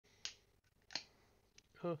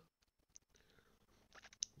Oh,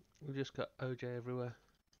 we've just got OJ everywhere.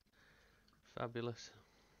 Fabulous.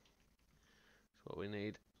 That's what we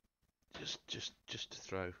need. Just to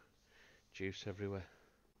throw juice everywhere.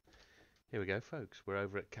 Here we go, folks. We're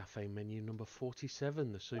over at cafe menu number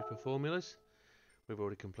 47, the Super Formulas. We've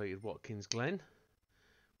already completed Watkins Glen.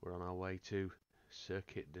 We're on our way to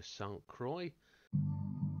Circuit de St. Croix.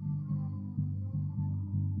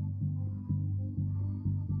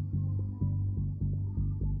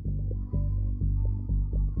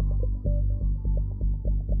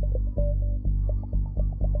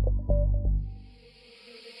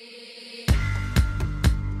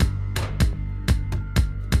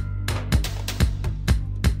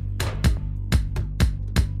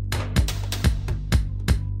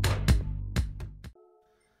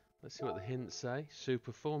 Let's see what the hints say.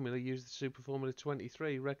 Super Formula, use the Super Formula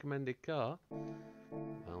 23 recommended car.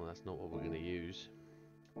 Well, that's not what we're going to use.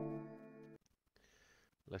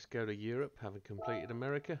 Let's go to Europe, having completed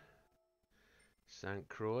America. St.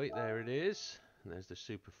 Croix, there it is. And there's the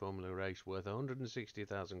Super Formula race worth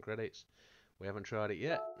 160,000 credits. We haven't tried it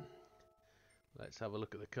yet. Let's have a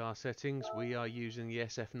look at the car settings. We are using the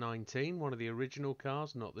SF19, one of the original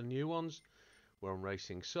cars, not the new ones. We're on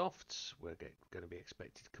racing softs. We're going to be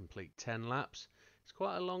expected to complete 10 laps. It's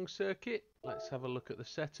quite a long circuit. Let's have a look at the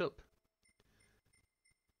setup.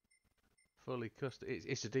 Fully custom.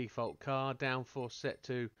 It's a default car. Downforce set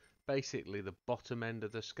to basically the bottom end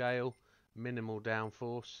of the scale. Minimal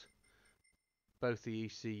downforce. Both the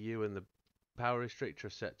ECU and the power restrictor are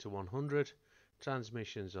set to 100.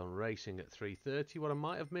 Transmissions on racing at 330. What I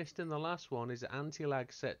might have missed in the last one is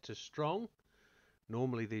anti-lag set to strong.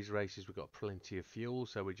 Normally these races we've got plenty of fuel,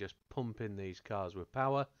 so we just pump in these cars with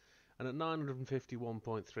power. And at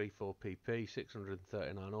 951.34 pp,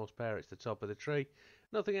 639 horsepower, it's the top of the tree.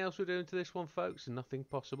 Nothing else we're doing to this one, folks, and nothing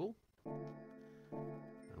possible.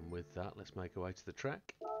 And with that, let's make our way to the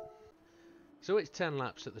track. So it's 10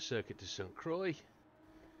 laps at the Circuit de St. Croix.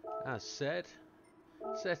 As said,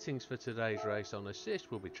 settings for today's race on assist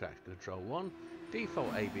will be traction control 1,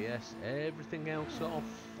 default ABS, everything else off.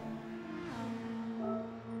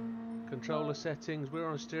 Controller settings, we're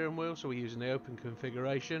on a steering wheel, so we're using the open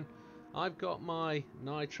configuration. I've got my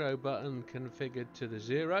nitro button configured to the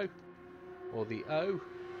 0 or the O,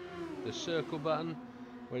 the circle button,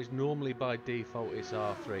 whereas normally by default it's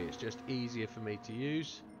R3. It's just easier for me to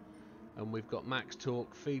use. And we've got max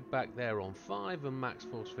torque feedback there on 5 and max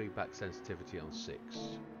force feedback sensitivity on 6.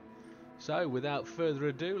 So without further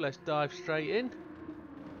ado, let's dive straight in.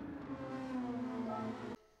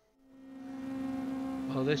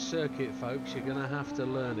 Well, this circuit, folks, you're going to have to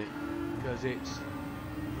learn it because it's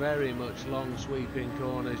very much long sweeping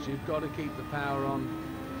corners. You've got to keep the power on,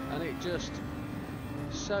 and it just,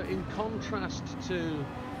 so in contrast to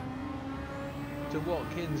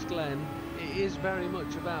Watkins Glen, it is very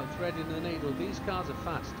much about threading the needle. These cars are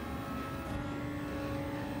fast,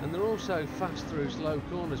 and they're also fast through slow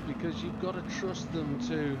corners because you've got to trust them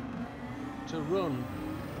to run.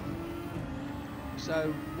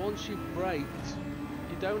 So once you've braked,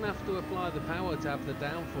 you don't have to apply the power to have the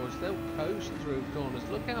downforce. They'll coast through corners.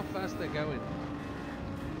 Look how fast they're going.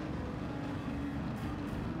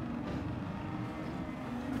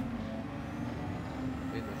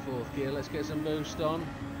 In the 4th gear, let's get some boost on.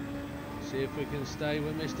 See if we can stay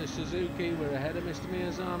with Mr. Suzuki. We're ahead of Mr.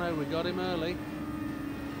 Miyazano. We got him early.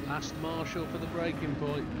 Last Marshall for the braking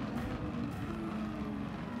point.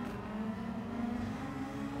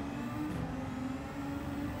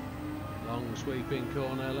 Long sweeping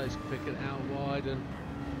corner, let's pick it out wide and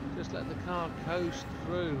just let the car coast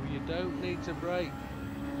through. You don't need to brake.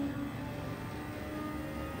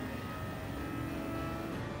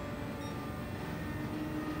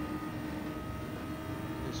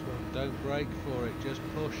 This one, don't brake for it, just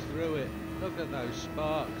push through it. Look at those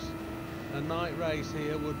sparks. A night race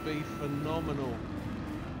here would be phenomenal.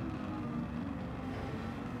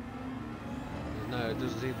 No, it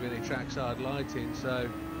doesn't seem to be any trackside lighting, so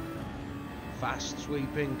fast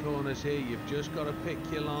sweeping corners here. You've just got to pick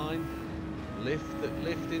your line, lift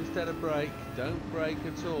instead of brake. Don't brake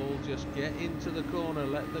at all, just get into the corner,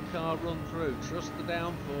 let the car run through, trust the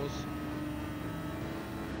downforce.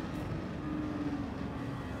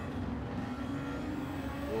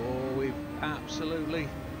 Oh, we've absolutely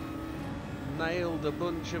nailed a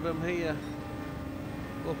bunch of them here,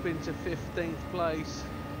 up into 15th place.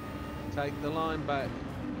 Take the line back.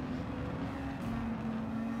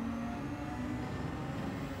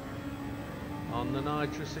 On the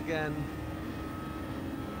nitrous again.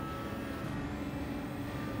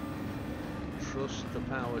 Trust the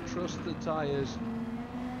power, trust the tyres.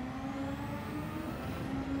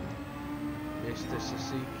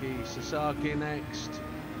 Mr. Sasaki next.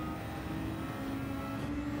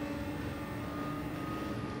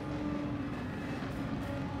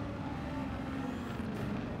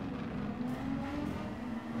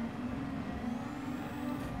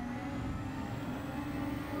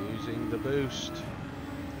 Using the boost.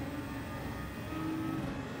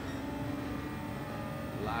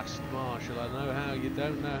 Last Marshall, I know how you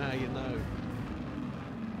don't know how you know.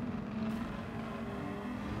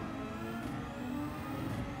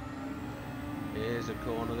 Here's a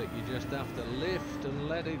corner that you just have to lift and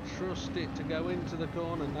let it, trust it to go into the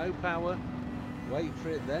corner. No power. Wait for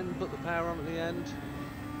it, then put the power on at the end.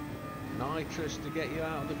 Nitrous to get you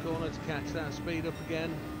out of the corner to catch that speed up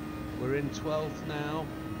again. We're in 12th now.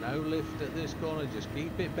 No lift at this corner, just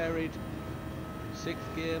keep it buried.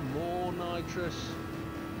 6th gear, more nitrous.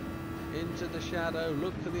 Into the shadow,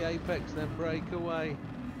 look for the apex, then break away.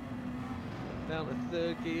 Down to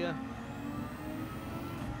 3rd gear.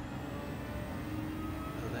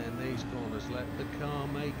 And then these corners, let the car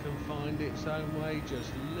make and find its own way.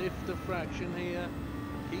 Just lift a fraction here.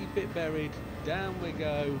 Keep it buried. Down we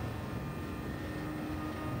go.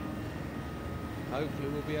 Hopefully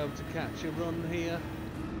we'll be able to catch a run here.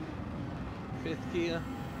 5th gear.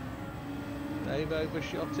 They've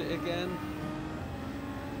overshot it again.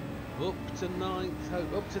 Up to 9th,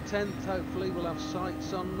 up to 10th, hopefully we'll have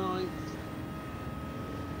sights on 9th.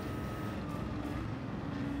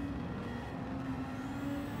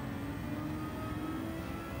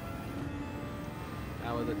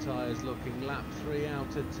 How are the tyres looking? Lap 3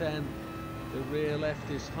 out of 10. The rear left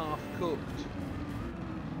is half cooked.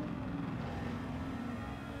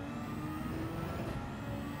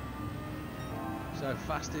 So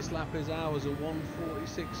fastest lap is ours, a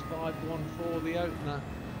 1:46.514, the opener.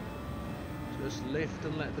 Just lift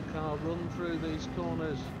and let the car run through these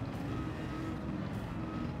corners.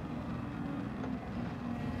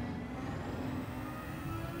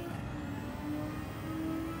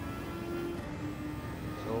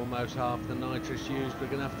 It's almost half the nitrous used. We're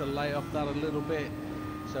going to have to lay off that a little bit,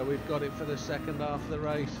 so we've got it for the second half of the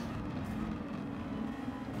race.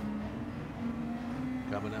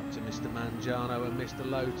 Coming up to Mr. Mangiano and Mr.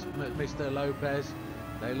 Lopez.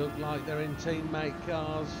 They look like they're in teammate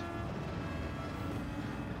cars.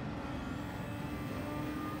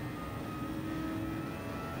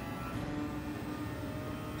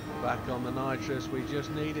 Back on the nitrous, we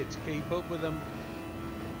just need it to keep up with them.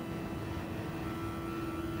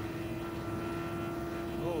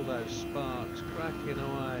 All those sparks cracking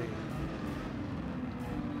away.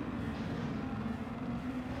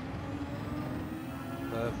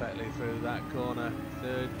 Perfectly through that corner.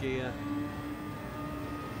 3rd gear.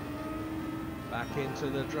 Back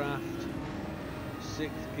into the draft.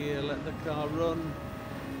 6th gear, let the car run.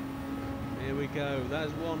 Here we go,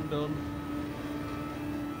 there's one done.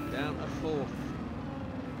 Down to 4th.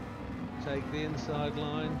 Take the inside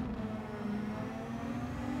line.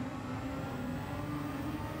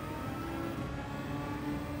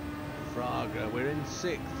 Fraga, we're in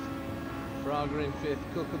 6th. Fraga in 5th,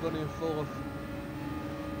 Cookabun in 4th.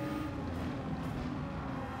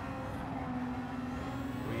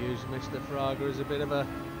 We use Mr. Fraga as a bit of a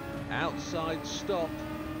outside stop.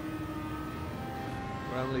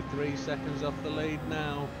 We're only 3 seconds off the lead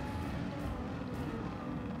now.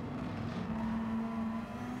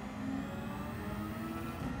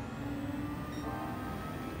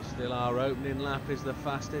 Still, our opening lap is the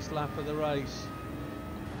fastest lap of the race.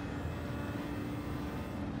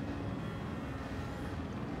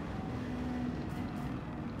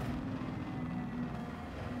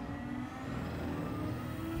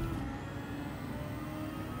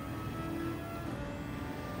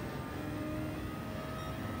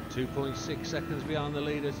 .6 seconds behind the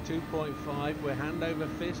leaders, 2.5. We're hand over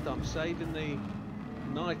fist. I'm saving the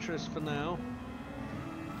nitrous for now.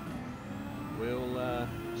 We'll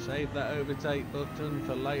save that overtake button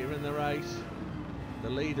for later in the race. The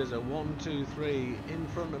leaders are 1, 2, 3 in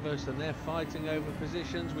front of us, and they're fighting over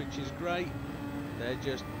positions, which is great. They're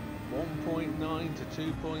just 1.9 to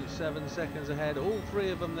 2.7 seconds ahead. All 3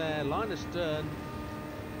 of them there, line astern.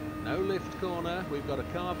 No lift corner. We've got a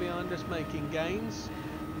car behind us making gains.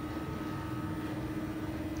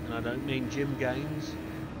 And I don't mean Jim Gaines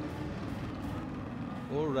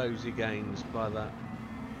or Rosie Gaines by that.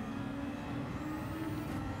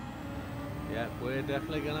 Yeah, we're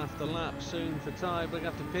definitely going to have to lap soon for tyre. We're going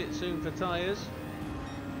to have to pit soon for tyres.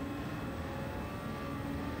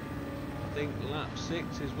 I think lap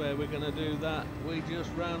 6 is where we're going to do that. We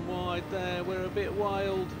just ran wide there. We're a bit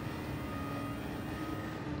wild.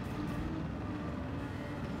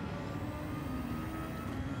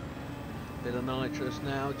 Bit of nitrous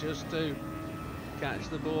now just to catch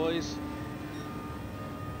the boys.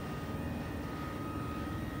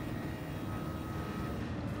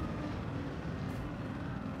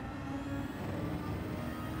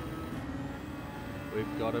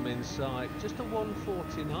 We've got them in sight. Just a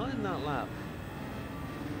 1:49 that lap.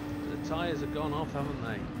 The tyres have gone off, haven't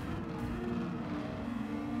they?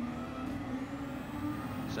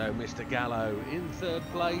 So Mr. Gallo in third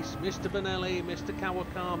place, Mr. Bonelli, Mr.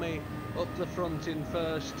 Kawakami up the front in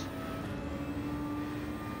first.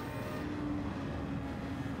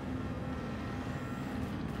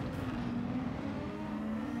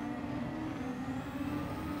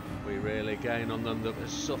 We really gain on them that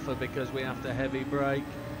suffer because we have to heavy brake.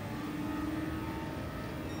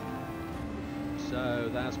 So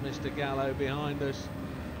that's Mr. Gallo behind us.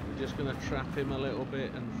 We're just going to trap him a little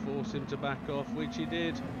bit and force him to back off, which he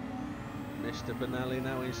did. Mr. Bonelli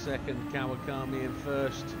now in second, Kawakami in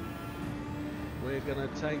first. We're going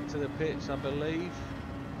to take to the pits, I believe.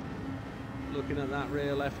 Looking at that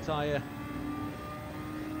rear left tyre.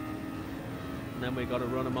 And then we've got to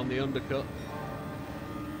run them on the undercut.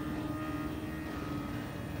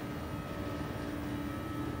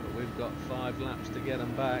 But we've got 5 laps to get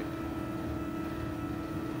them back.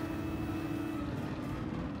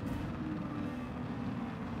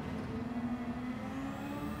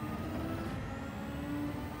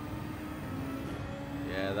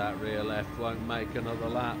 That rear left won't make another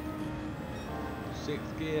lap.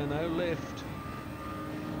 6th gear, no lift.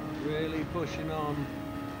 Really pushing on.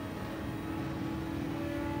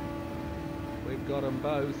 We've got them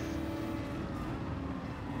both.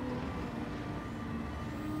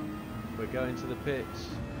 We're going to the pits.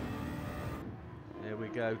 Here we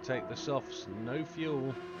go, take the softs, no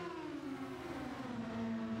fuel.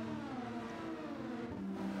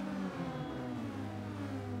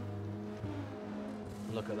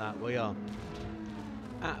 Look at that, we are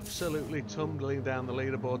absolutely tumbling down the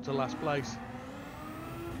leaderboard to last place.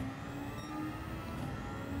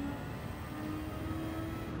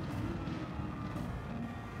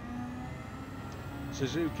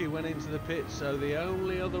 Suzuki went into the pits, so the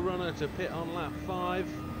only other runner to pit on lap 5.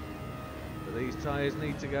 But these tyres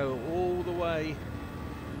need to go all the way.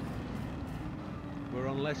 We're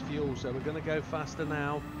on less fuel, so we're going to go faster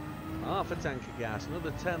now. Half a tank of gas,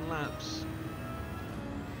 another 10 laps.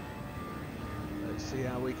 Let's see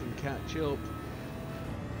how we can catch up.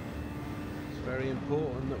 It's very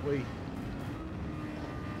important that we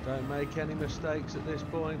don't make any mistakes at this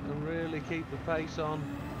point and really keep the pace on.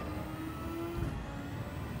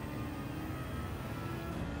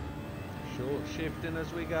 Short shifting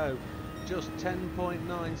as we go. Just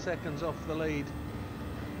 10.9 seconds off the lead.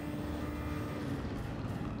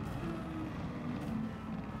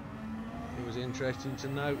 It was interesting to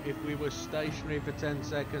note if we were stationary for 10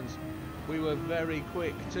 seconds, we were very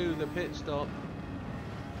quick to the pit stop,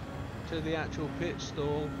 to the actual pit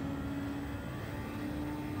stall.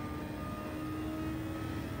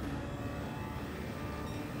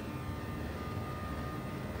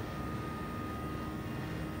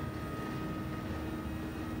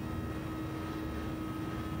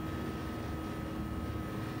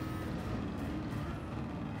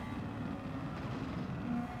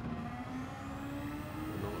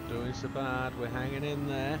 We're not doing so bad, we're hanging in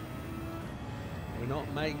there. We're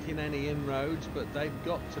not making any inroads, but they've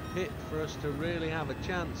got to pit for us to really have a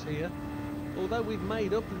chance here. Although we've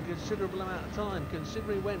made up a considerable amount of time,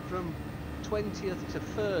 considering we went from 20th to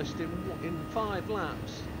 1st in 5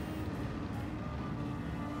 laps.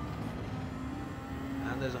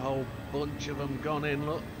 And there's a whole bunch of them gone in,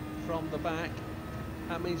 look, from the back.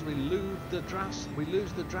 That means we lose the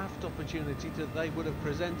draft opportunity that they would have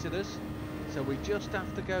presented us. So we just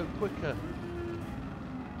have to go quicker.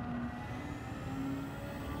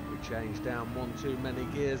 Change down one too many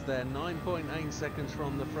gears there, 9.8 seconds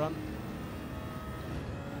from the front.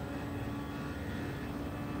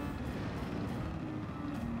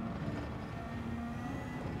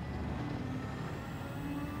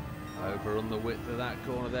 Overrun the width of that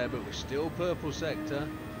corner there, but we're still purple sector.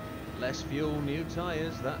 Less fuel, new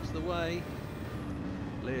tyres, that's the way.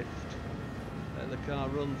 Lift. Let the car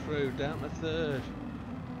run through, down to 3rd.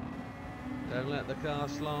 Don't let the car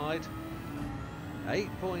slide.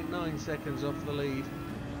 8.9 seconds off the lead.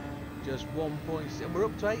 Just 1.6. We're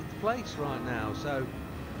up to 8th place right now, so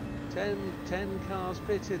 10 cars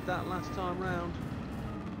pitted that last time round.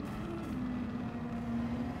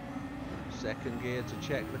 Second gear to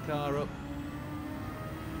check the car up.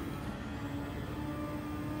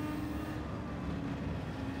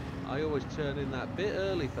 I always turn in that bit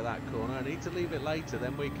early for that corner. I need to leave it later,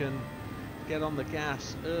 then we can get on the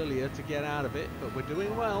gas earlier to get out of it, but we're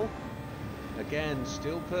doing well. Again,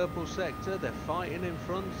 still purple sector. They're fighting in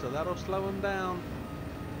front, so that'll slow them down.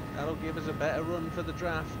 That'll give us a better run for the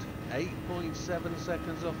draft. 8.7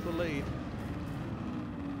 seconds off the lead.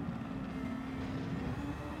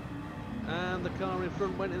 And the car in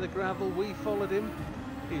front went in the gravel. We followed him.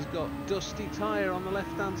 He's got dusty tyre on the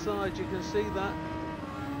left hand side, you can see that.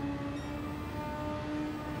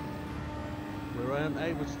 We weren't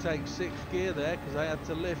able to take 6th gear there because they had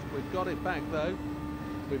to lift. We've got it back though.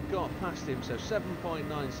 We've got past him, so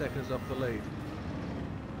 7.9 seconds off the lead.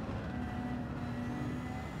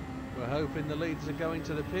 We're hoping the leaders are going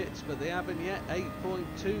to the pits, but they haven't yet.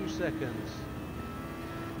 8.2 seconds.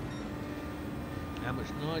 How much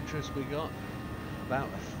nitrous we got? About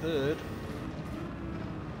a third.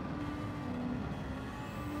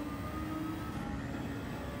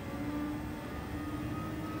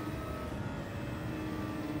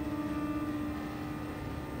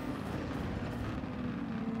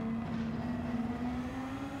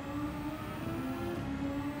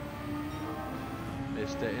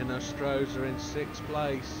 Mr. Innostroza in 6th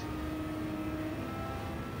place.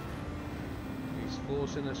 He's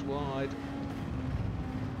forcing us wide.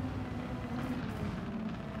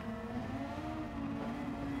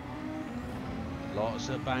 Lots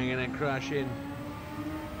of banging and crashing.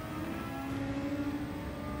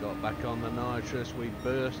 Got back on the nitrous, we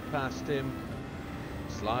burst past him.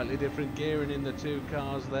 Slightly different gearing in the two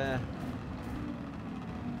cars there.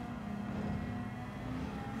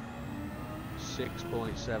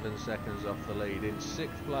 6.7 seconds off the lead in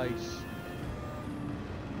 6th place.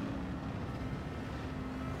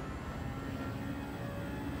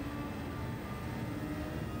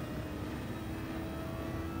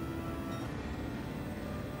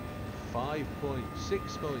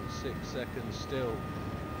 Six point 6 seconds still.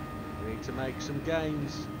 We need to make some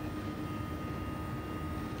gains.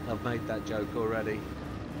 I've made that joke already.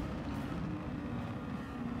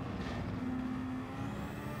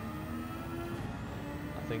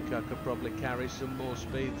 I think I could probably carry some more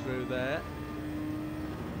speed through there.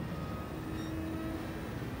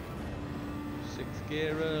 6th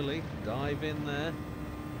gear early, dive in there.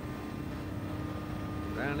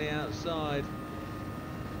 Round the outside.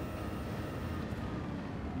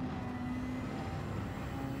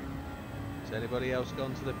 Has anybody else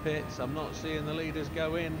gone to the pits? I'm not seeing the leaders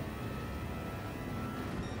go in.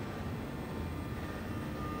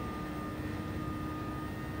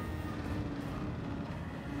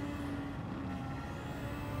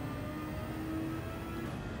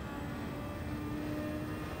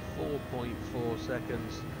 .4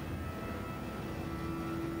 seconds.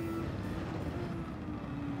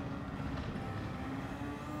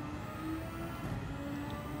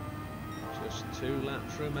 Just 2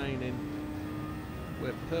 laps remaining.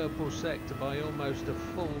 We're purple sector by almost a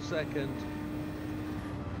full second.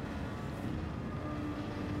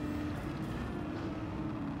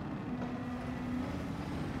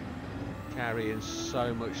 Carrying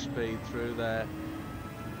so much speed through there.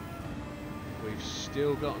 We've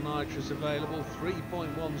still got nitrous available.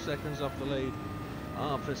 3.1 seconds off the lead.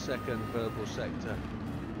 Half a second purple sector.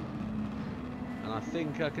 And I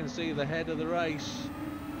think I can see the head of the race.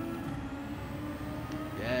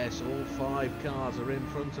 Yes, all 5 cars are in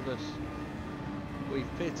front of us. We've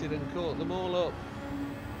pitted and caught them all up.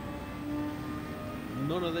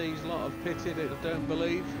 None of these lot have pitted, I don't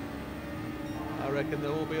believe. I reckon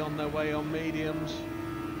they'll all be on their way on mediums.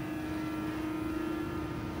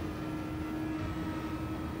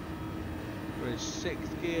 We're in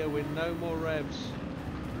 6th gear with no more revs.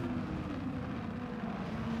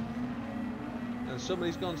 And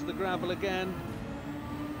somebody's gone to the gravel again.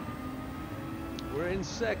 We're in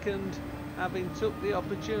 2nd, having took the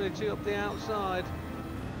opportunity up the outside.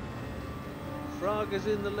 Fraga's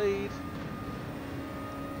in the lead.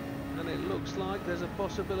 And it looks like there's a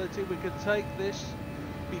possibility we could take this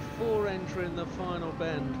before entering the final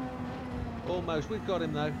bend. Almost. We've got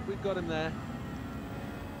him though. We've got him there.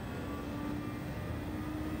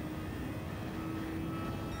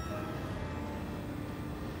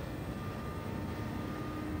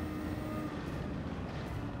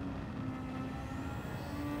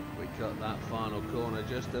 Cut that final corner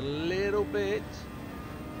just a little bit.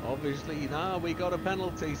 Obviously, no, we got a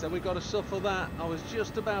penalty, so we got to suffer that. I was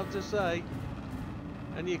just about to say,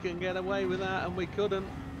 and you can get away with that, and we couldn't.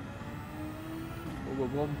 Well,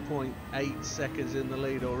 we're 1.8 seconds in the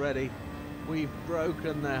lead already. We've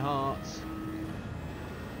broken their hearts.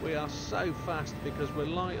 We are so fast because we're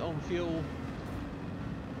light on fuel.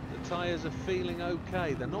 The tyres are feeling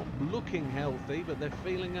okay. They're not looking healthy, but they're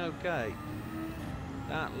feeling okay.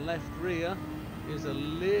 That left rear is a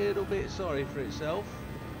little bit sorry for itself.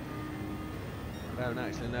 Don't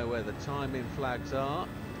actually know where the timing flags are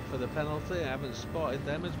for the penalty. I haven't spotted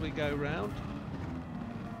them as we go round.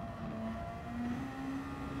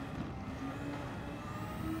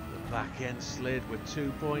 The back end slid with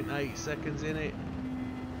 2.8 seconds in it.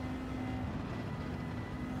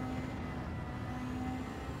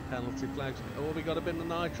 Penalty flags. Oh, we got a bit of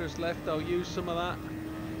nitrous left. I'll use some of that.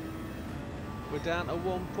 We're down to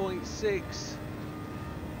 1.6.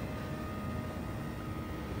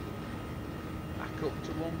 Back up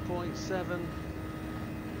to 1.7.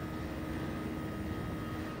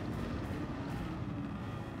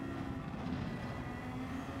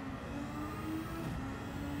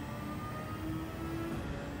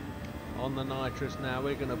 On the nitrous now,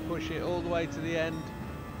 we're going to push it all the way to the end.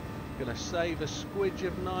 Going to save a squidge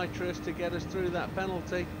of nitrous to get us through that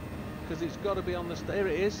penalty, because it's got to be on the there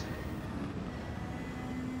it is.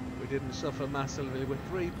 We didn't suffer massively. We're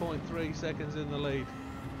 3.3 seconds in the lead.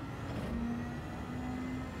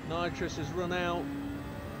 Nitrous has run out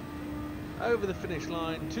over the finish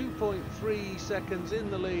line. 2.3 seconds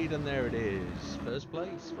in the lead, and there it is. First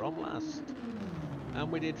place from last.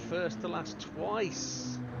 And we did first to last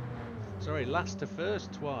twice. Sorry, last to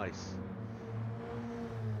first twice.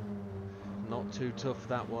 Not too tough,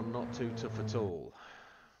 that one, not too tough at all.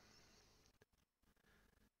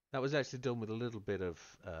 That was actually done with a little bit of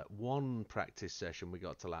one practice session. We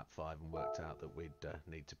got to lap 5 and worked out that we'd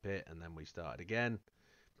need to pit, and then we started again.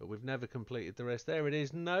 But we've never completed the rest. There it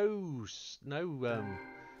is. No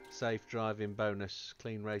safe driving bonus,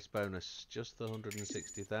 clean race bonus, just the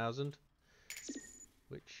 160,000,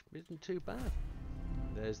 which isn't too bad.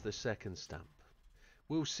 There's the second stamp.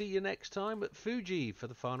 We'll see you next time at Fuji for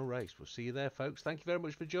the final race. We'll see you there, folks. Thank you very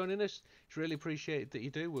much for joining us. It's really appreciated that you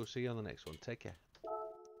do. We'll see you on the next one. Take care.